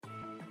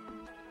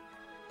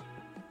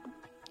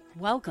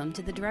Welcome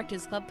to the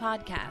Directors Club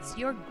podcast,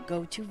 your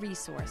go-to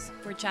resource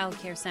for child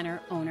care center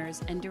owners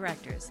and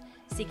directors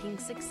seeking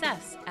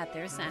success at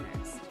their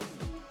centers.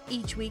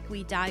 Each week,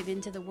 we dive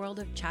into the world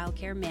of child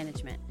care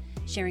management,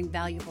 sharing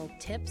valuable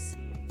tips,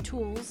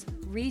 tools,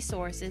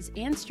 resources,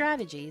 and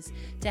strategies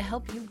to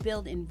help you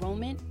build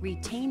enrollment,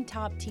 retain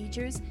top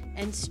teachers,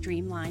 and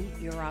streamline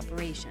your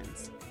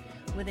operations.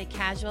 With a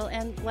casual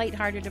and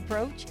lighthearted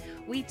approach,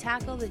 we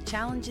tackle the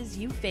challenges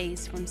you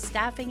face from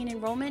staffing and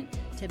enrollment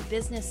to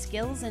business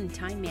skills and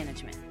time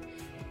management.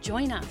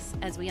 Join us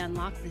as we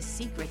unlock the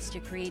secrets to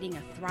creating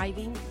a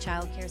thriving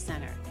child care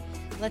center.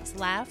 Let's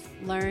laugh,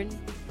 learn,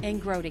 and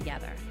grow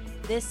together.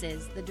 This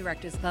is the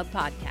Directors Club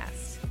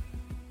podcast.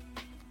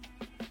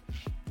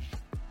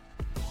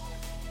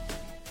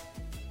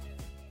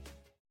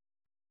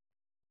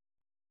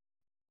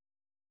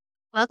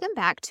 Welcome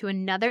back to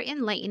another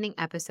enlightening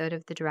episode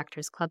of the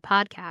Directors Club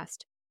podcast,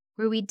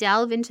 where we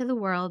delve into the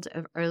world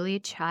of early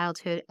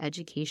childhood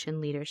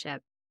education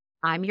leadership.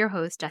 I'm your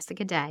host,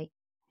 Jessica Day,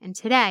 and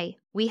today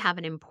we have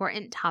an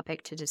important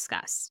topic to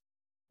discuss,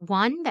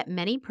 one that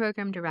many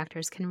program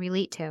directors can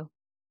relate to.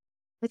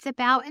 It's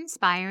about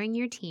inspiring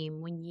your team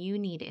when you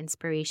need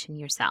inspiration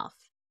yourself.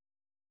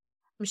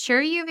 I'm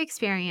sure you've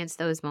experienced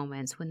those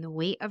moments when the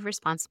weight of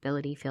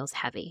responsibility feels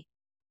heavy.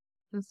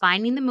 And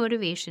finding the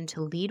motivation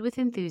to lead with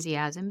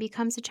enthusiasm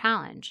becomes a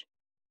challenge.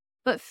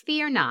 But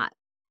fear not,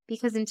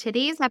 because in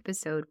today's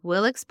episode,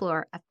 we'll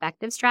explore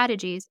effective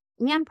strategies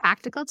and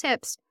practical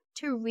tips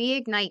to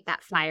reignite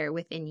that fire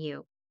within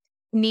you,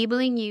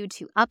 enabling you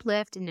to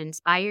uplift and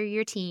inspire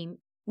your team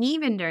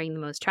even during the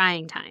most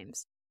trying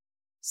times.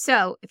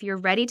 So, if you're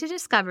ready to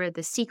discover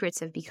the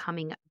secrets of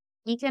becoming a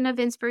beacon of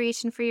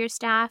inspiration for your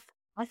staff,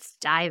 let's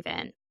dive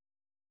in.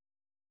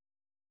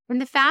 In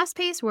the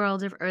fast-paced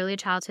world of early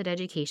childhood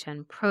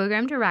education,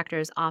 program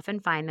directors often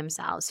find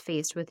themselves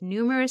faced with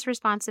numerous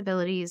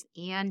responsibilities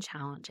and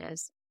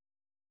challenges.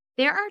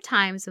 There are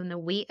times when the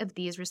weight of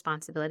these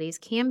responsibilities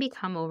can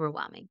become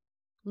overwhelming,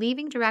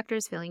 leaving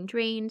directors feeling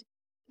drained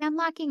and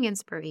lacking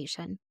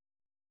inspiration.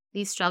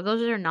 These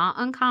struggles are not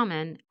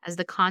uncommon, as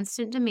the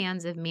constant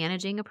demands of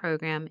managing a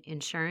program,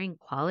 ensuring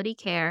quality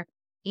care,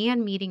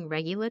 and meeting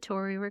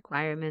regulatory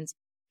requirements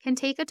can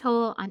take a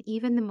toll on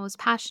even the most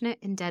passionate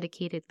and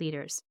dedicated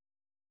leaders.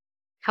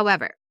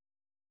 However,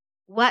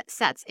 what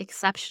sets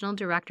exceptional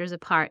directors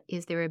apart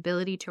is their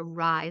ability to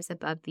rise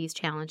above these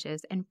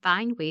challenges and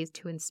find ways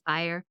to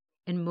inspire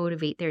and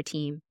motivate their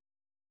team,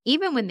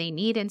 even when they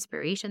need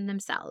inspiration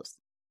themselves.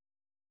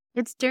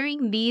 It's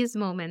during these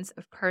moments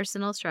of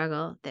personal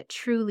struggle that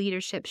true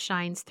leadership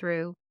shines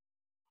through,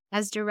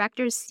 as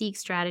directors seek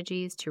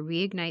strategies to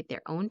reignite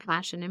their own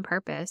passion and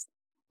purpose,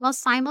 while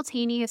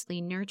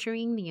simultaneously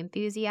nurturing the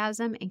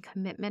enthusiasm and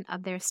commitment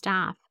of their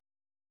staff.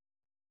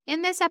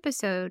 In this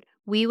episode,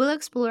 we will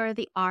explore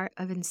the art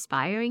of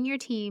inspiring your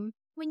team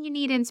when you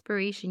need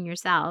inspiration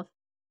yourself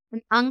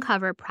and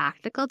uncover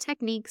practical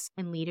techniques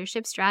and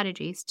leadership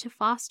strategies to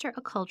foster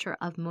a culture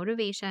of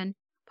motivation,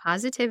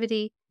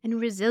 positivity, and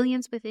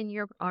resilience within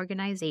your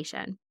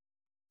organization.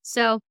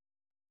 So,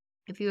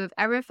 if you have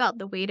ever felt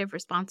the weight of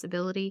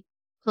responsibility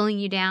pulling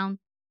you down,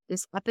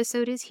 this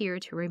episode is here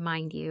to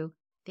remind you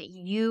that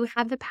you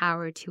have the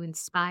power to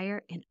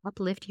inspire and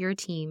uplift your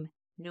team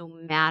no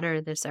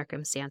matter the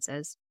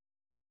circumstances.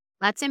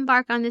 Let's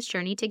embark on this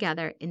journey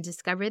together and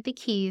discover the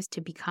keys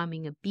to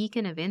becoming a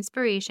beacon of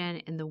inspiration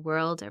in the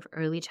world of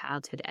early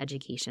childhood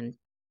education.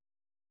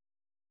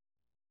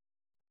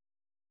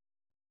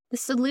 The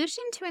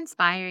solution to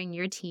inspiring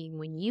your team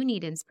when you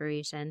need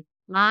inspiration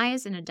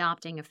lies in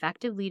adopting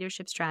effective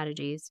leadership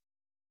strategies,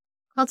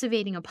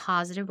 cultivating a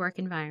positive work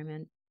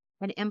environment,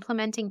 and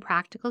implementing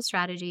practical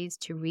strategies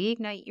to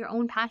reignite your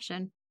own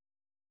passion.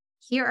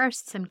 Here are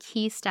some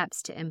key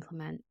steps to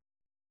implement.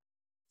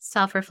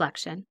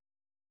 Self-reflection.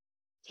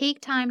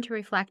 Take time to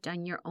reflect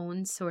on your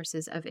own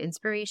sources of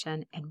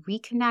inspiration and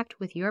reconnect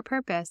with your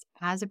purpose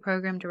as a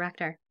program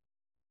director.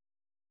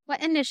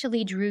 What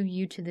initially drew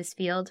you to this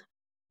field?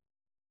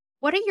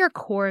 What are your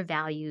core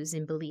values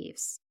and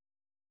beliefs?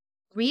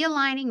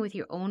 Realigning with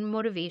your own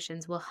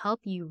motivations will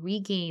help you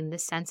regain the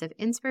sense of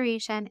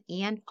inspiration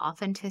and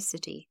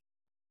authenticity.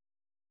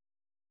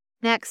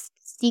 Next,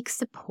 seek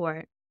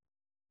support.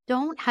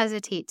 Don't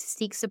hesitate to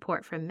seek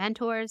support from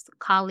mentors,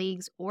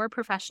 colleagues, or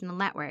professional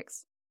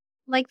networks,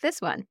 like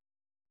this one.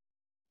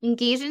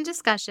 Engage in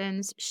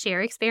discussions,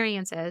 share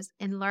experiences,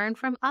 and learn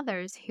from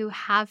others who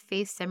have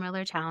faced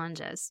similar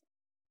challenges.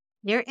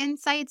 Their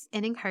insights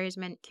and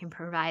encouragement can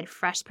provide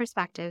fresh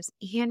perspectives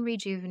and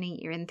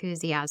rejuvenate your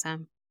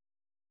enthusiasm.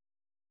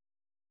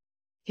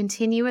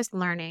 Continuous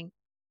learning.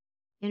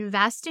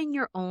 Invest in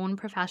your own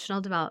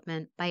professional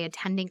development by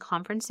attending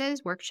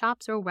conferences,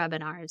 workshops, or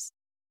webinars.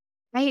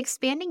 By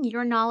expanding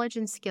your knowledge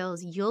and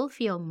skills, you'll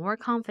feel more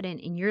confident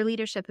in your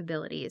leadership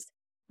abilities,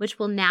 which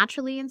will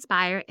naturally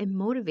inspire and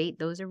motivate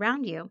those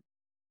around you.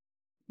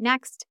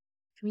 Next,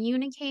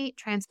 communicate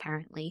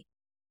transparently.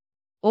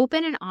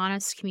 Open and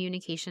honest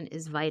communication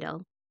is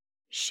vital.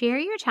 Share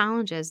your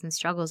challenges and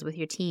struggles with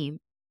your team,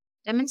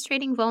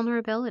 demonstrating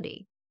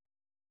vulnerability.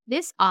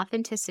 This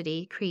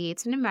authenticity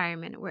creates an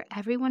environment where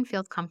everyone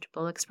feels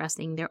comfortable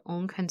expressing their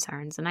own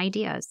concerns and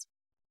ideas.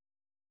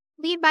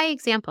 Lead by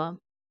example.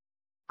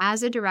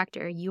 As a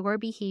director, your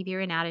behavior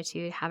and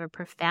attitude have a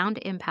profound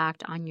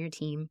impact on your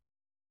team.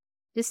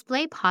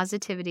 Display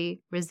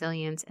positivity,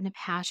 resilience, and a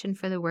passion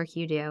for the work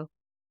you do.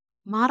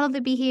 Model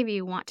the behavior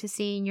you want to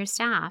see in your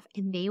staff,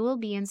 and they will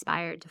be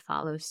inspired to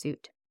follow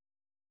suit.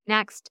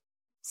 Next,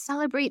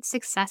 celebrate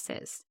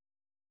successes.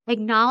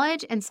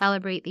 Acknowledge and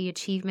celebrate the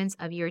achievements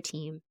of your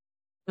team,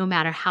 no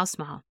matter how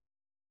small.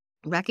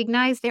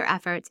 Recognize their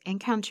efforts and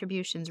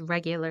contributions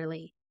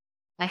regularly.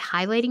 By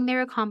highlighting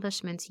their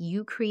accomplishments,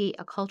 you create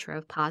a culture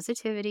of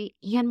positivity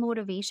and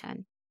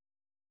motivation.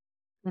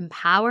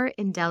 Empower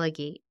and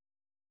delegate.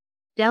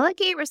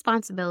 Delegate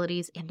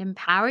responsibilities and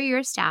empower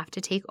your staff to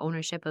take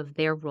ownership of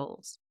their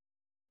roles.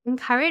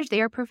 Encourage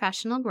their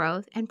professional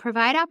growth and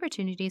provide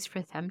opportunities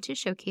for them to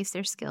showcase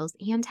their skills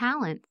and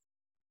talents.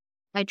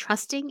 By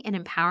trusting and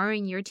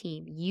empowering your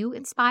team, you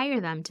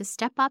inspire them to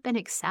step up and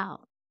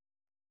excel.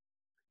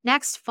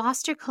 Next,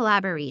 foster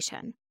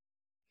collaboration.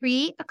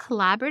 Create a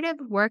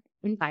collaborative work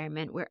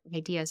environment where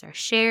ideas are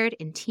shared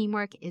and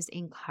teamwork is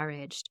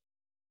encouraged.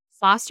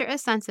 Foster a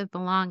sense of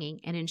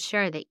belonging and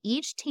ensure that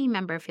each team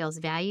member feels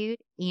valued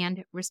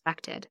and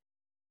respected.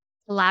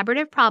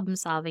 Collaborative problem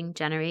solving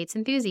generates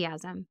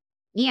enthusiasm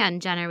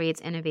and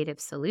generates innovative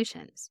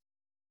solutions.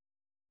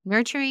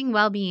 Nurturing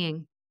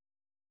well-being.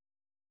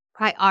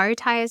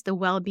 Prioritize the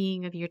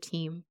well-being of your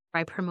team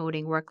by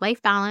promoting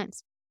work-life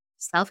balance,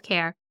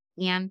 self-care,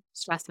 and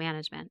stress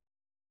management.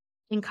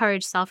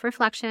 Encourage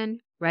self-reflection,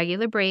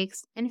 regular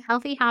breaks, and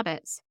healthy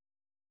habits.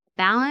 A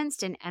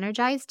balanced and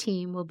energized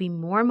team will be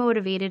more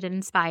motivated and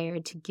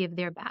inspired to give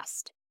their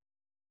best.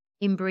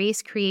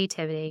 Embrace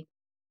creativity.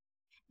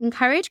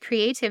 Encourage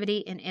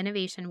creativity and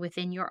innovation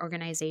within your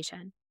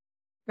organization.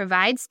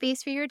 Provide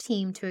space for your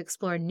team to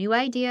explore new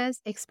ideas,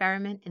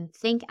 experiment, and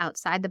think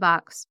outside the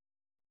box.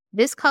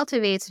 This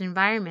cultivates an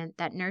environment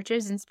that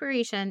nurtures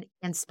inspiration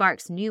and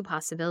sparks new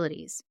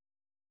possibilities.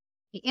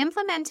 By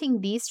implementing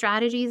these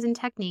strategies and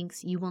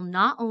techniques, you will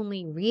not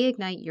only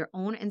reignite your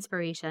own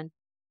inspiration,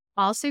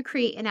 also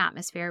create an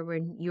atmosphere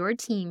where your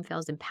team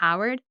feels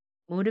empowered,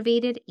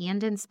 motivated,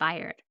 and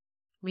inspired.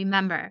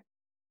 Remember,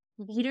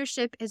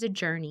 leadership is a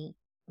journey,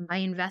 and by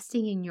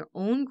investing in your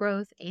own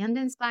growth and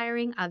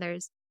inspiring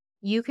others,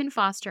 you can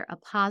foster a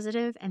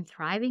positive and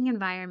thriving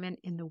environment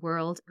in the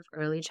world of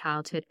early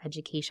childhood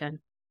education.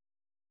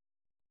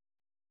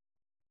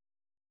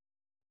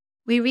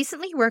 We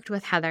recently worked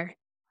with Heather,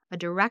 a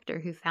director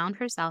who found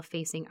herself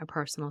facing a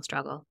personal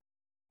struggle.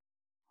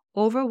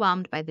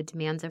 Overwhelmed by the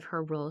demands of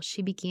her role,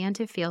 she began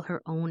to feel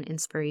her own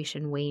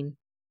inspiration wane,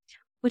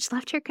 which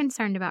left her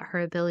concerned about her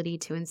ability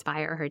to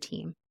inspire her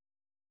team.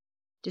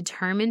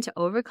 Determined to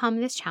overcome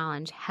this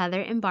challenge,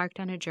 Heather embarked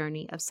on a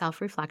journey of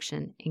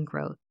self-reflection and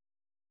growth.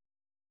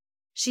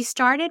 She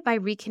started by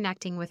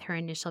reconnecting with her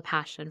initial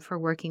passion for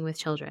working with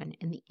children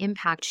and the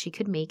impact she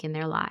could make in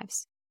their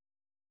lives.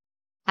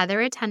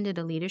 Heather attended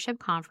a leadership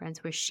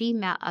conference where she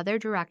met other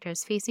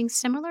directors facing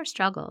similar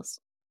struggles.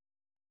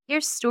 Their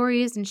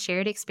stories and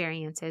shared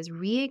experiences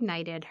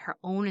reignited her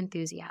own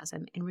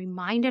enthusiasm and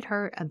reminded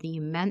her of the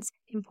immense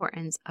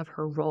importance of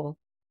her role.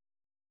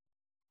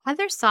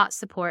 Heather sought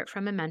support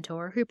from a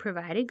mentor who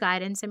provided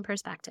guidance and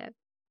perspective.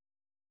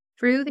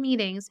 Through the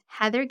meetings,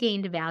 Heather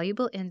gained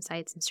valuable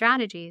insights and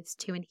strategies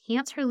to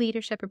enhance her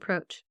leadership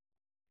approach.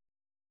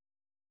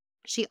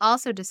 She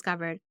also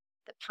discovered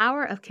the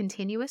power of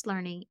continuous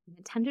learning and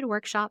attended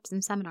workshops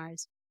and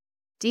seminars,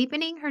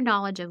 deepening her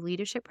knowledge of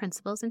leadership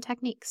principles and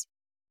techniques.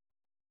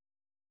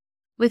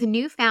 With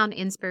newfound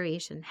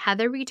inspiration,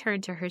 Heather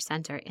returned to her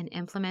center and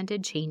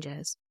implemented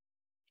changes.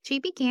 She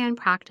began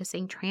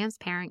practicing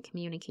transparent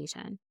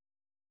communication,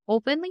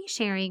 openly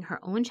sharing her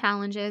own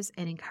challenges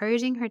and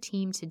encouraging her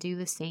team to do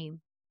the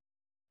same.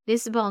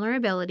 This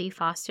vulnerability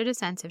fostered a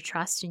sense of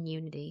trust and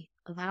unity,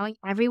 allowing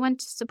everyone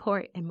to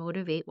support and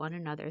motivate one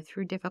another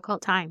through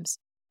difficult times.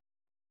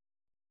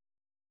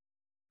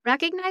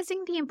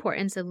 Recognizing the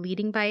importance of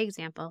leading by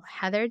example,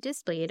 Heather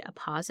displayed a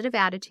positive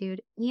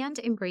attitude and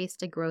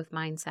embraced a growth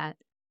mindset.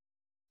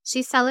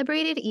 She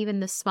celebrated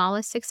even the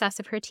smallest success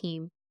of her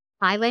team,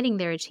 highlighting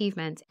their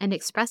achievements and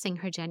expressing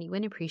her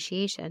genuine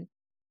appreciation.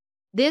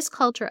 This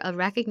culture of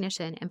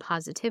recognition and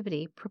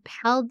positivity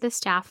propelled the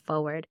staff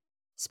forward,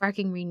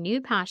 sparking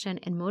renewed passion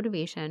and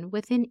motivation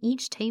within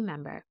each team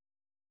member.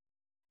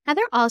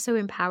 Heather also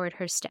empowered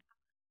her staff,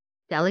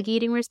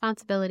 delegating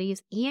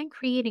responsibilities and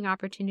creating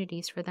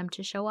opportunities for them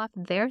to show off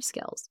their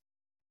skills.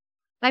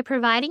 By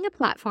providing a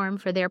platform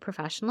for their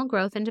professional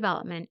growth and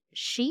development,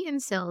 she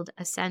instilled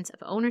a sense of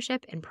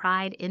ownership and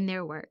pride in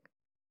their work.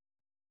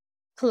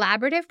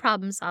 Collaborative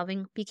problem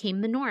solving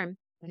became the norm,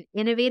 and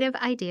innovative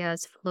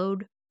ideas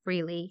flowed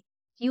freely,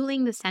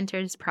 fueling the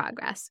center's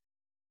progress.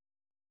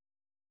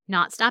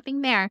 Not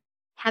stopping there,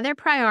 Heather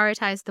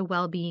prioritized the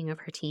well-being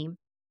of her team.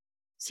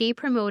 She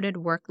promoted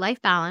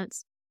work-life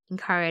balance,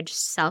 encouraged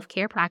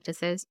self-care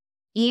practices,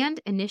 and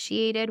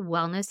initiated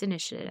wellness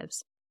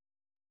initiatives.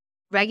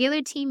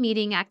 Regular team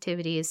meeting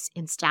activities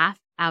and staff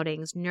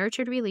outings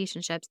nurtured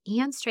relationships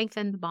and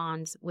strengthened the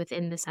bonds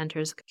within the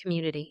center's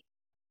community.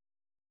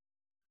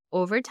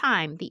 Over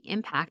time, the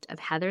impact of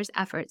Heather's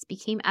efforts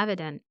became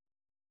evident.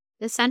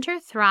 The center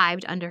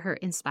thrived under her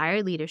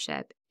inspired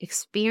leadership,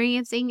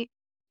 experiencing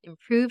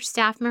improved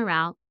staff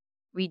morale,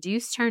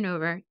 reduced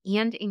turnover,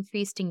 and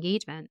increased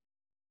engagement.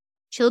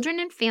 Children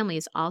and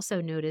families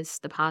also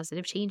noticed the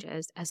positive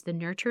changes as the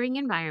nurturing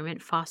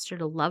environment fostered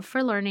a love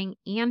for learning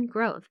and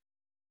growth.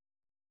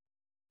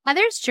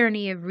 Heather's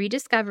journey of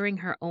rediscovering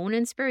her own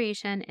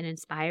inspiration and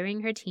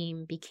inspiring her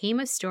team became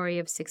a story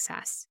of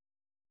success.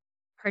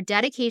 Her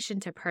dedication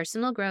to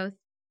personal growth,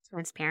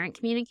 transparent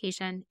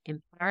communication,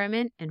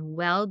 empowerment, and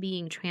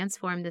well-being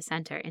transformed the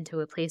center into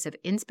a place of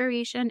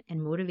inspiration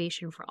and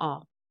motivation for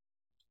all.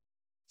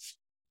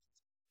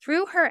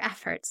 Through her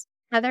efforts,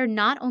 Heather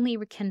not only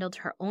rekindled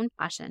her own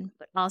passion,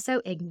 but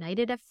also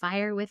ignited a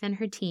fire within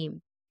her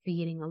team,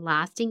 creating a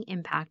lasting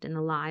impact in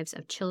the lives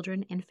of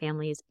children and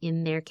families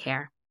in their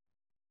care.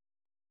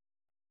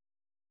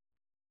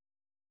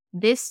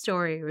 This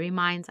story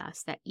reminds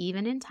us that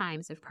even in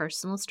times of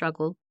personal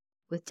struggle,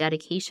 with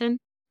dedication,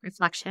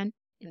 reflection,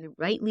 and the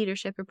right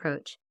leadership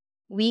approach,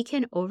 we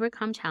can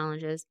overcome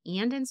challenges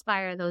and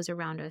inspire those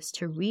around us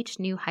to reach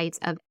new heights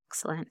of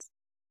excellence.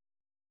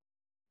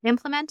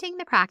 Implementing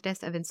the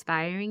practice of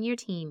inspiring your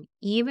team,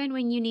 even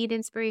when you need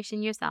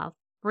inspiration yourself,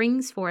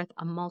 brings forth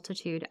a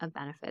multitude of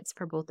benefits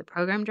for both the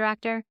program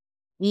director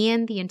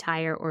and the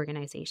entire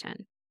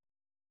organization.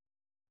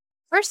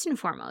 First and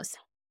foremost,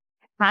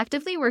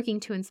 actively working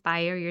to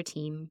inspire your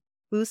team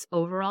boosts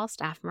overall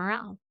staff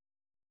morale.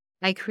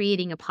 By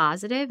creating a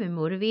positive and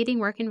motivating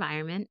work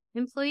environment,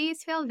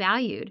 employees feel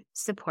valued,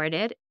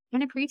 supported,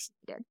 and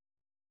appreciated.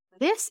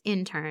 This,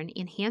 in turn,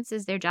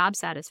 enhances their job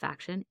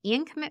satisfaction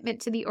and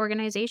commitment to the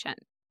organization.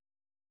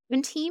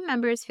 When team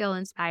members feel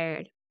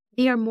inspired,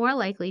 they are more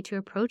likely to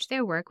approach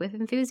their work with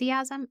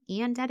enthusiasm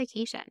and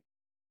dedication,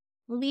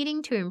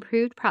 leading to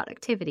improved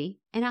productivity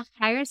and a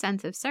higher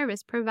sense of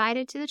service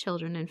provided to the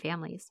children and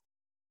families.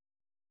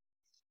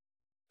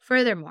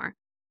 Furthermore,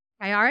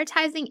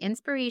 prioritizing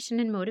inspiration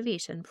and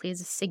motivation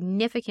plays a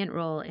significant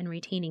role in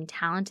retaining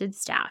talented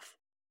staff.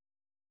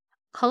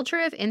 A culture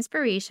of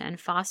inspiration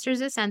fosters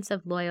a sense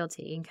of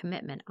loyalty and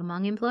commitment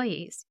among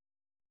employees.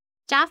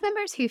 Staff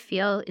members who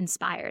feel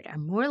inspired are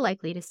more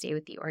likely to stay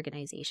with the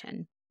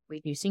organization,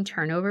 reducing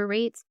turnover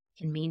rates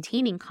and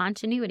maintaining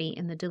continuity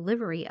in the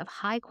delivery of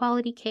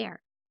high-quality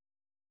care.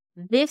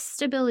 This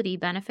stability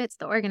benefits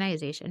the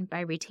organization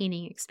by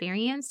retaining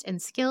experienced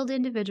and skilled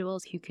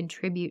individuals who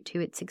contribute to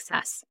its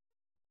success.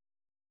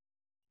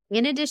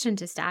 In addition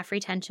to staff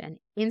retention,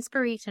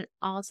 inspiration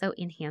also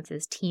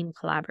enhances team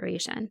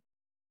collaboration.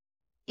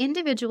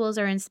 Individuals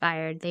are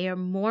inspired, they are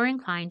more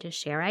inclined to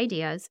share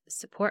ideas,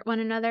 support one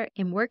another,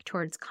 and work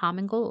towards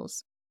common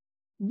goals.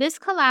 This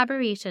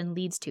collaboration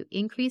leads to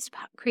increased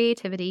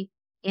creativity,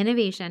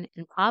 innovation,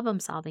 and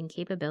problem-solving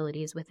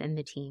capabilities within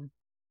the team.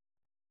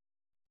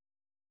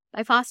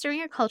 By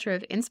fostering a culture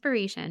of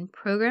inspiration,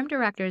 program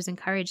directors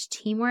encourage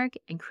teamwork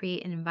and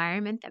create an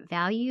environment that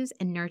values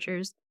and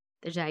nurtures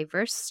the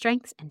diverse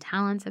strengths and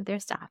talents of their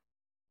staff.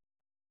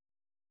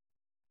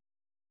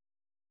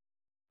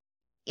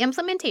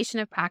 Implementation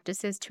of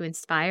practices to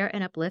inspire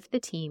and uplift the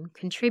team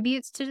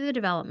contributes to the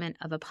development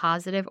of a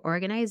positive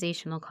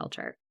organizational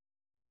culture.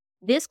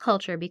 This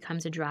culture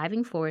becomes a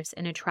driving force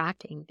in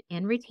attracting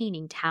and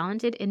retaining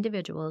talented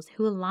individuals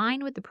who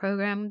align with the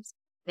program's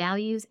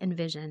values and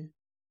vision.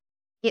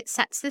 It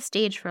sets the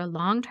stage for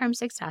long-term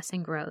success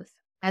and growth,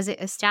 as it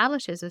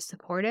establishes a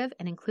supportive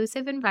and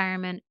inclusive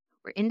environment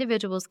where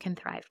individuals can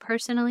thrive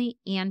personally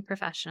and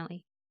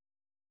professionally.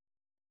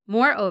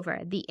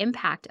 Moreover, the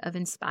impact of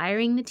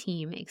inspiring the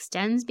team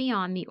extends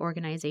beyond the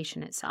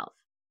organization itself.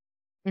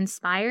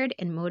 Inspired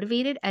and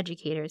motivated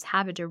educators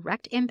have a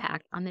direct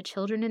impact on the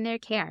children in their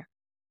care.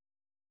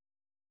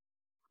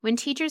 When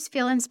teachers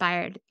feel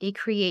inspired, they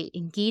create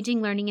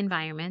engaging learning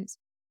environments,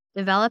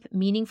 develop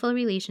meaningful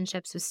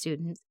relationships with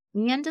students,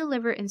 and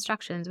deliver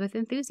instructions with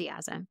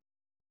enthusiasm.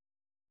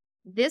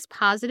 This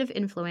positive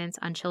influence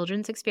on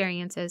children's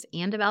experiences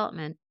and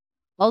development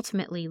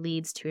ultimately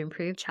leads to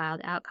improved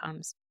child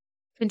outcomes,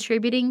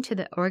 contributing to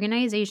the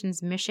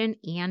organization's mission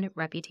and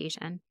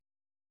reputation.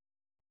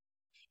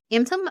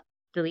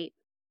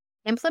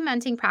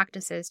 Implementing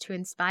practices to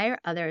inspire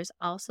others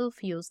also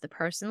fuels the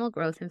personal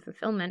growth and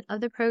fulfillment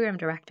of the program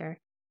director.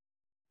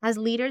 As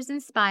leaders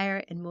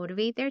inspire and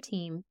motivate their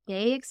team,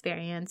 they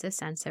experience a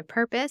sense of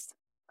purpose,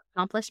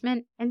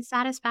 accomplishment, and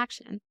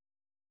satisfaction.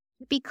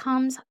 It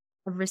becomes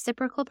a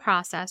reciprocal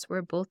process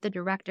where both the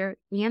director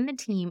and the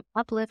team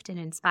uplift and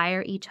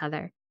inspire each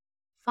other,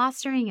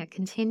 fostering a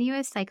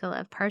continuous cycle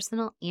of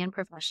personal and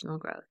professional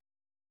growth.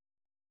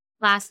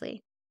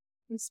 Lastly,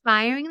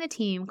 inspiring the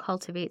team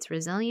cultivates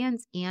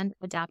resilience and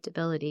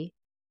adaptability.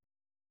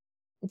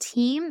 A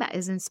team that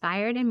is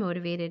inspired and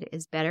motivated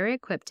is better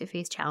equipped to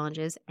face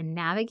challenges and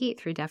navigate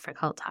through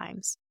difficult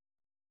times.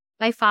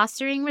 By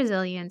fostering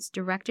resilience,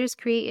 directors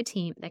create a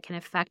team that can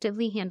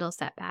effectively handle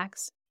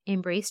setbacks,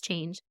 embrace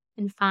change,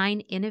 and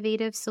find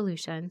innovative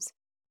solutions.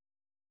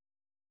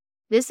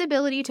 This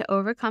ability to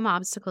overcome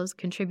obstacles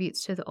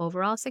contributes to the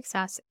overall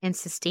success and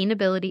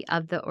sustainability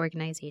of the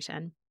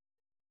organization.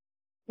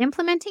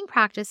 Implementing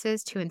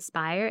practices to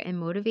inspire and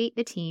motivate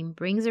the team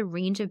brings a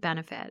range of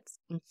benefits,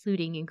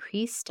 including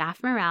increased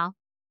staff morale,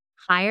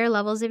 higher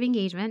levels of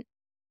engagement,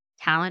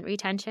 talent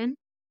retention,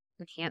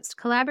 enhanced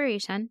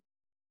collaboration,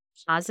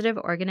 positive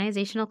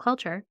organizational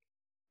culture,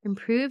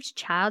 improved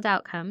child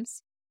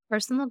outcomes,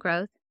 personal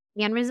growth,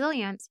 and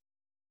resilience.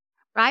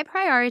 By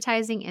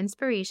prioritizing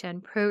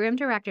inspiration, program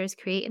directors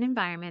create an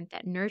environment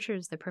that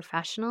nurtures the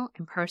professional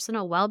and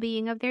personal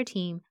well-being of their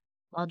team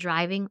while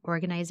driving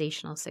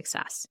organizational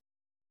success.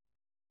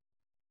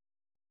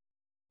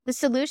 The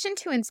solution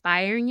to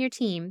inspiring your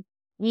team,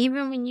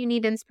 even when you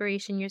need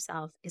inspiration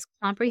yourself, is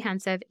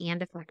comprehensive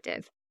and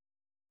effective.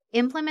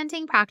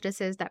 Implementing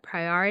practices that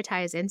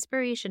prioritize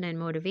inspiration and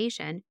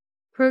motivation,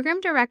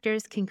 program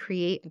directors can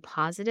create a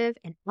positive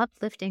and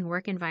uplifting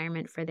work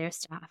environment for their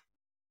staff.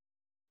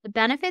 The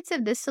benefits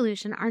of this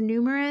solution are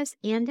numerous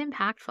and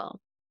impactful.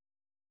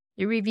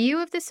 The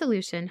review of the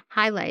solution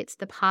highlights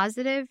the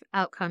positive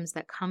outcomes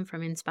that come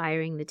from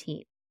inspiring the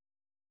team.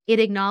 It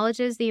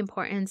acknowledges the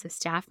importance of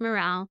staff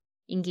morale,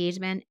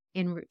 engagement,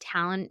 and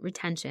talent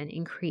retention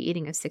in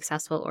creating a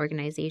successful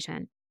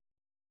organization.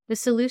 The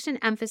solution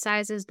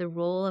emphasizes the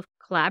role of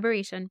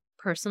collaboration,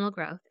 personal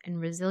growth, and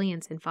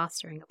resilience in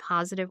fostering a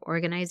positive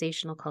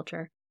organizational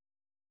culture.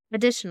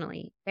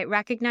 Additionally, it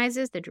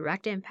recognizes the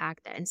direct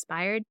impact that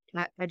inspired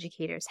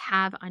educators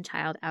have on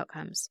child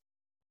outcomes.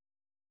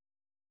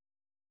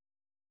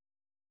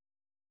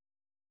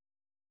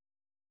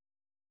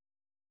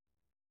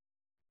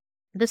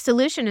 The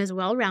solution is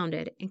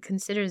well-rounded and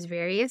considers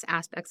various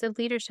aspects of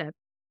leadership,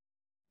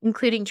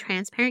 including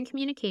transparent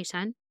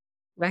communication,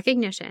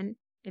 recognition,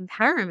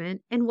 empowerment,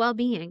 and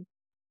well-being.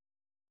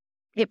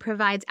 It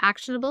provides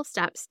actionable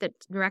steps that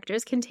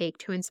directors can take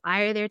to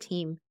inspire their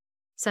team,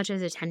 such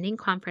as attending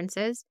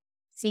conferences,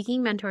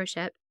 seeking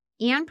mentorship,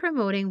 and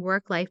promoting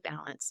work-life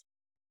balance.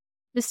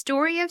 The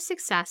story of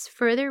success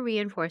further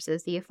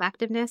reinforces the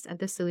effectiveness of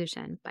the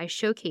solution by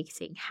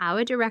showcasing how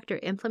a director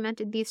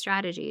implemented these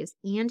strategies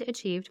and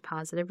achieved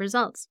positive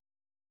results.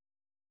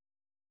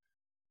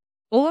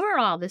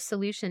 Overall, the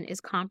solution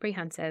is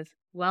comprehensive,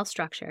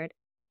 well-structured,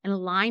 and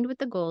aligned with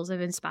the goals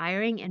of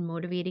inspiring and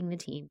motivating the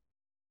team.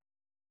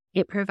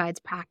 It provides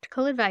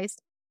practical advice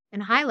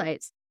and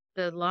highlights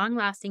the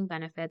long-lasting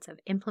benefits of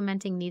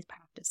implementing these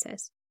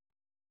practices.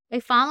 By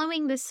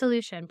following this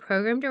solution,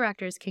 program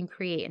directors can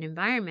create an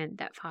environment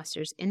that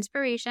fosters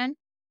inspiration,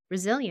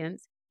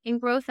 resilience, and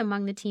growth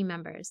among the team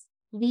members,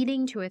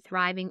 leading to a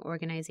thriving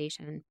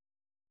organization.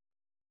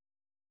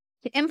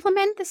 To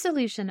implement the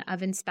solution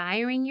of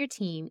inspiring your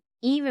team,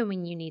 even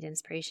when you need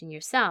inspiration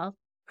yourself,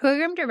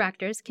 program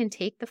directors can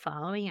take the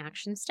following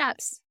action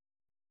steps.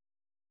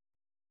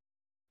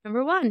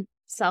 Number 1,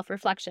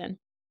 self-reflection.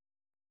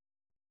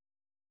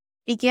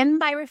 Begin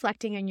by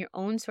reflecting on your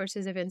own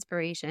sources of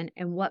inspiration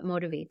and what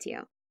motivates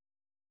you.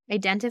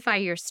 Identify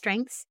your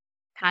strengths,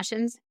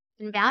 passions,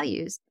 and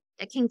values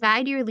that can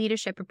guide your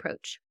leadership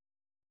approach.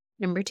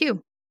 Number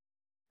 2,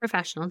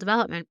 professional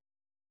development.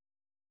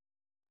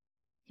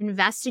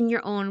 Invest in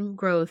your own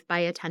growth by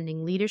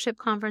attending leadership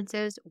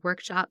conferences,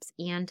 workshops,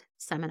 and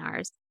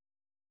seminars.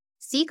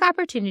 Seek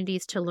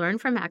opportunities to learn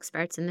from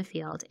experts in the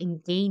field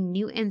and gain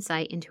new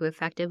insight into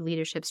effective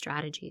leadership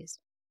strategies.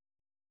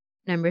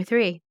 Number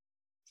 3,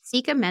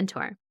 seek a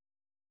mentor.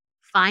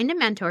 Find a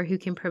mentor who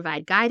can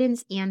provide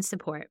guidance and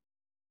support.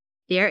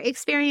 Their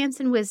experience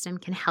and wisdom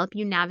can help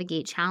you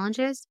navigate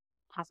challenges,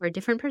 offer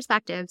different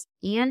perspectives,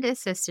 and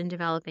assist in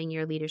developing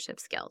your leadership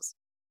skills.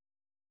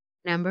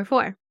 Number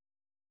 4,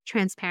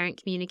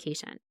 transparent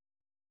communication.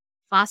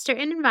 Foster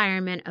an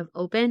environment of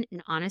open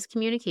and honest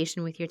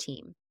communication with your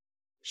team.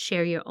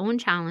 Share your own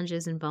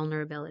challenges and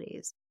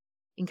vulnerabilities,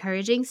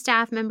 encouraging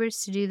staff members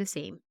to do the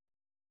same.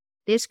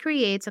 This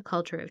creates a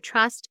culture of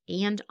trust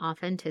and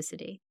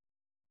authenticity.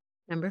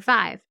 Number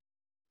 5,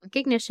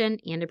 recognition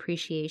and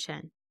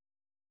appreciation.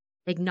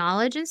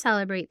 Acknowledge and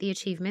celebrate the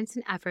achievements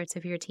and efforts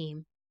of your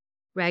team.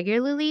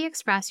 Regularly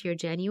express your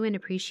genuine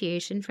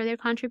appreciation for their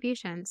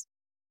contributions.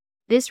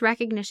 This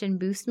recognition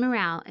boosts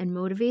morale and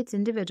motivates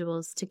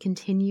individuals to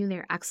continue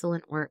their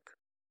excellent work.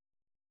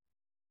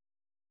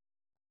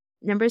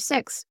 Number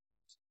 6,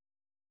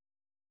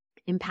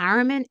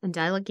 empowerment and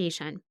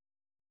delegation.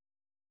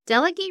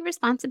 Delegate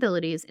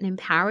responsibilities and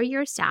empower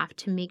your staff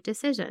to make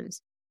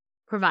decisions.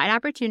 Provide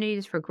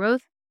opportunities for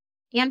growth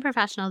and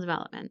professional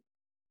development.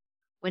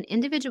 When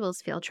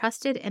individuals feel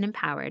trusted and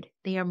empowered,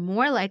 they are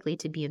more likely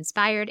to be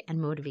inspired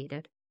and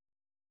motivated.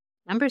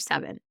 Number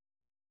 7,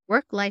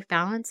 work-life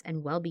balance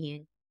and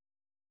well-being.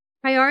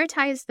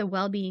 Prioritize the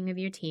well-being of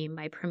your team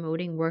by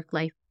promoting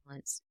work-life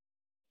balance.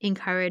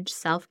 Encourage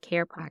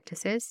self-care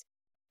practices,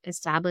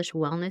 establish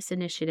wellness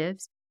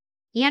initiatives,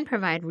 and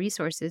provide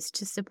resources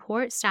to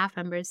support staff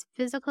members'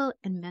 physical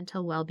and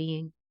mental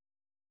well-being.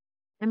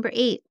 Number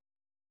 8,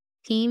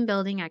 team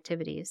building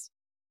activities.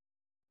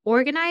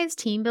 Organize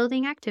team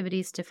building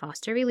activities to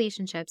foster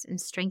relationships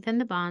and strengthen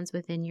the bonds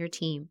within your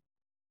team.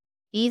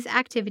 These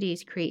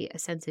activities create a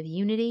sense of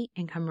unity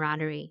and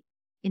camaraderie,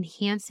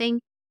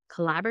 enhancing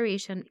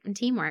collaboration and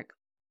teamwork.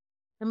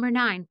 Number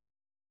 9,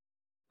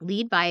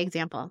 lead by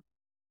example.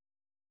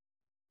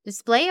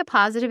 Display a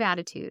positive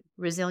attitude,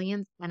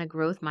 resilience, and a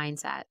growth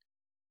mindset.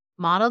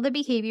 Model the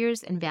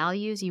behaviors and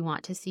values you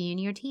want to see in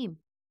your team.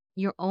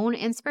 Your own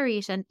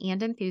inspiration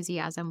and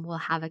enthusiasm will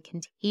have a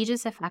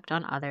contagious effect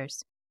on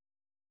others.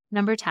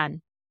 Number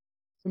 10,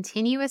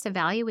 continuous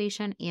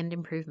evaluation and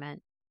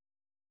improvement.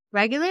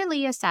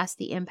 Regularly assess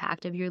the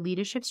impact of your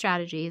leadership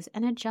strategies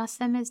and adjust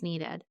them as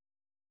needed.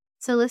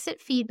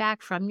 Solicit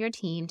feedback from your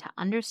team to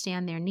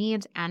understand their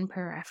needs and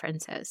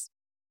preferences.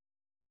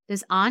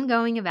 This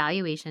ongoing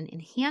evaluation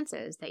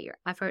enhances that your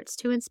efforts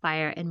to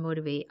inspire and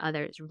motivate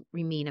others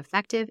remain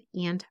effective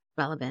and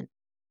relevant.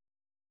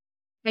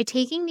 By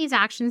taking these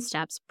action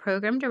steps,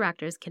 program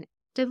directors can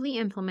actively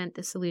implement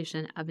the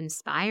solution of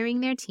inspiring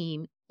their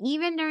team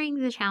even during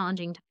the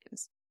challenging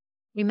times.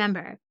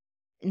 Remember,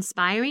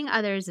 inspiring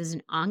others is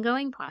an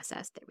ongoing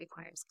process that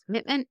requires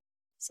commitment,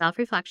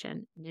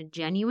 self-reflection, and a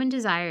genuine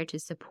desire to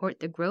support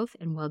the growth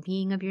and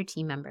well-being of your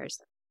team members.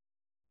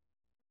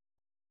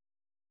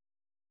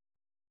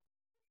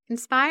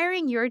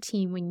 Inspiring your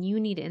team when you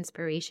need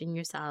inspiration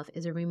yourself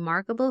is a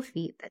remarkable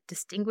feat that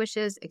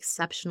distinguishes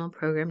exceptional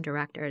program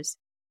directors.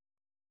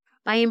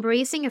 By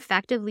embracing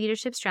effective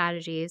leadership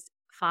strategies,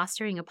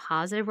 fostering a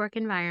positive work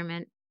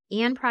environment,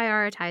 and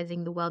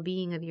prioritizing the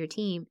well-being of your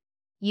team,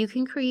 you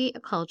can create a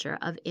culture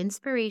of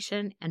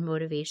inspiration and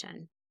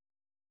motivation.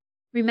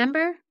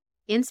 Remember,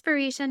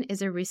 inspiration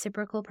is a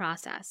reciprocal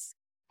process.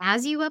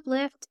 As you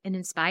uplift and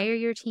inspire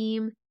your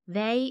team,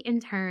 they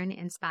in turn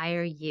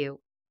inspire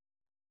you.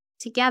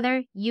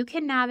 Together, you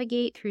can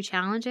navigate through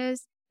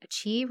challenges,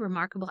 achieve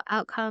remarkable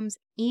outcomes,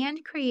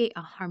 and create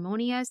a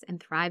harmonious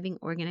and thriving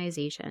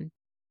organization.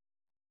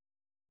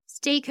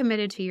 Stay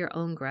committed to your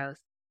own growth.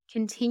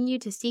 Continue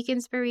to seek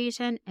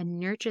inspiration and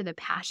nurture the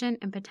passion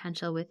and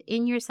potential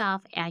within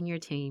yourself and your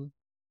team.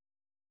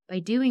 By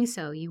doing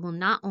so, you will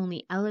not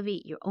only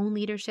elevate your own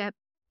leadership,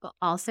 but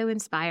also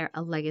inspire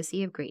a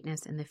legacy of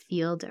greatness in the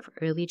field of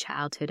early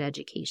childhood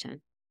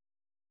education.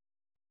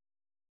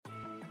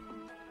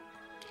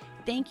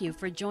 Thank you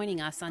for joining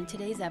us on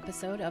today's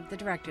episode of the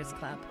Directors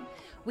Club.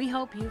 We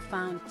hope you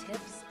found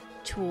tips,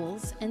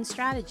 tools, and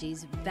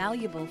strategies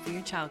valuable for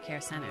your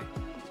childcare center.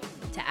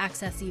 To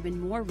access even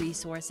more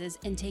resources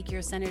and take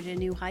your center to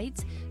new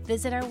heights,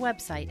 visit our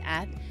website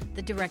at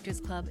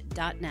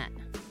thedirectorsclub.net.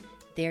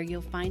 There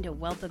you'll find a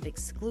wealth of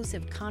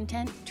exclusive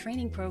content,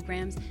 training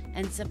programs,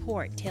 and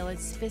support tailored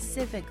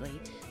specifically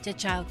to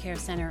childcare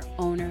center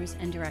owners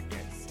and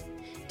directors.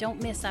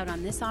 Don't miss out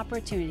on this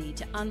opportunity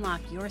to unlock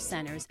your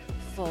center's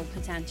full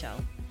potential.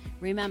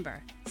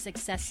 Remember,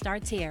 success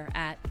starts here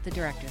at the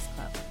Directors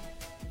Club.